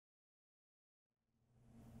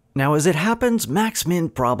Now, as it happens, max-min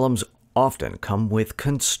problems often come with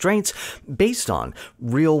constraints based on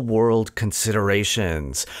real-world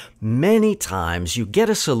considerations. Many times you get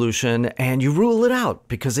a solution and you rule it out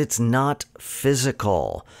because it's not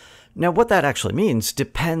physical. Now, what that actually means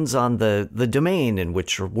depends on the domain in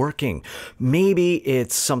which you're working. Maybe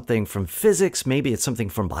it's something from physics, maybe it's something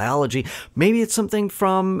from biology, maybe it's something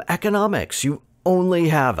from economics. You only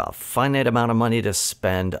have a finite amount of money to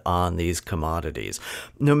spend on these commodities.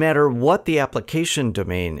 No matter what the application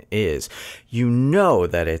domain is, you know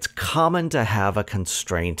that it's common to have a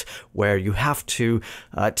constraint where you have to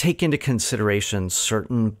take into consideration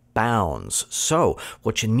certain bounds. So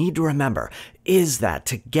what you need to remember is that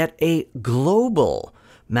to get a global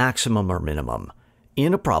maximum or minimum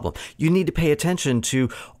in a problem, you need to pay attention to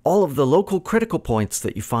all of the local critical points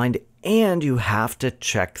that you find, and you have to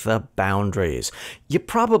check the boundaries. You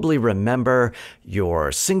probably remember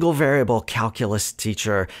your single variable calculus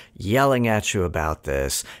teacher yelling at you about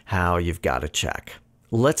this, how you've got to check.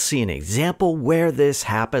 Let's see an example where this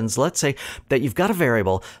happens. Let's say that you've got a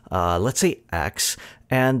variable, let's say x,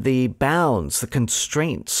 and the bounds, the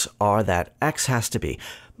constraints are that x has to be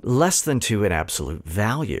less than 2 in absolute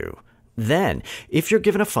value. Then, if you're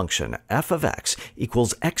given a function f of x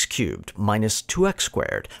equals x cubed minus 2x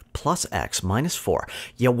squared plus x minus 4,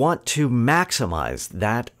 you want to maximize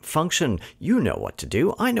that function. You know what to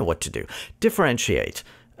do. I know what to do. Differentiate.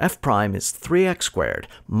 F prime is 3x squared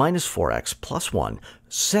minus 4x plus 1.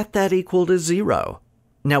 Set that equal to 0.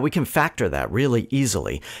 Now we can factor that really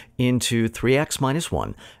easily into 3x minus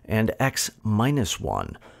 1 and x minus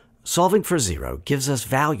 1. Solving for 0 gives us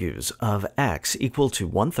values of x equal to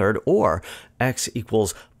 1/3 or x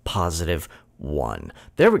equals positive 1.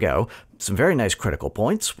 There we go. Some very nice critical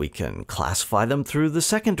points. We can classify them through the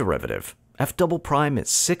second derivative. F double prime is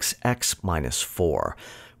 6x minus 4.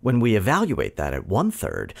 When we evaluate that at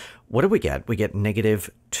 1/3, what do we get? We get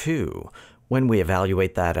negative 2. When we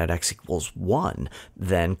evaluate that at x equals 1,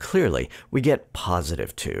 then clearly we get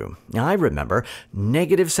positive 2. Now I remember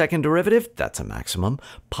negative second derivative, that's a maximum.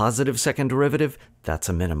 Positive second derivative, that's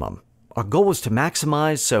a minimum. Our goal was to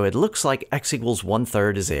maximize, so it looks like x equals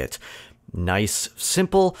 1/3 is it. Nice,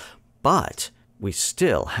 simple, but we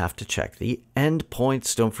still have to check the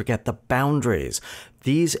endpoints. Don't forget the boundaries.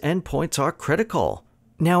 These endpoints are critical.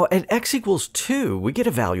 Now, at x equals 2, we get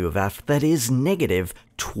a value of f that is negative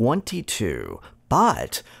 22.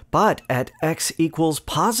 But at x equals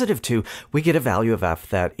positive 2, we get a value of f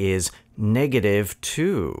that is negative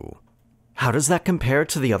 2. How does that compare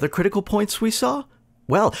to the other critical points we saw?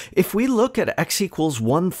 Well, if we look at x equals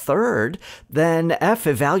 1/3, then f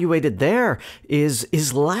evaluated there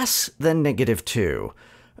is less than negative 2.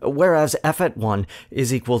 Whereas f at 1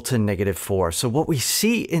 is equal to negative 4. So what we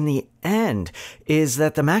see in the end is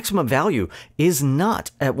that the maximum value is not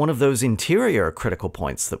at one of those interior critical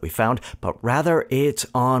points that we found, but rather it's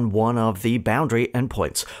on one of the boundary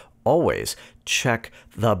endpoints. Always check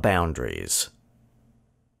the boundaries.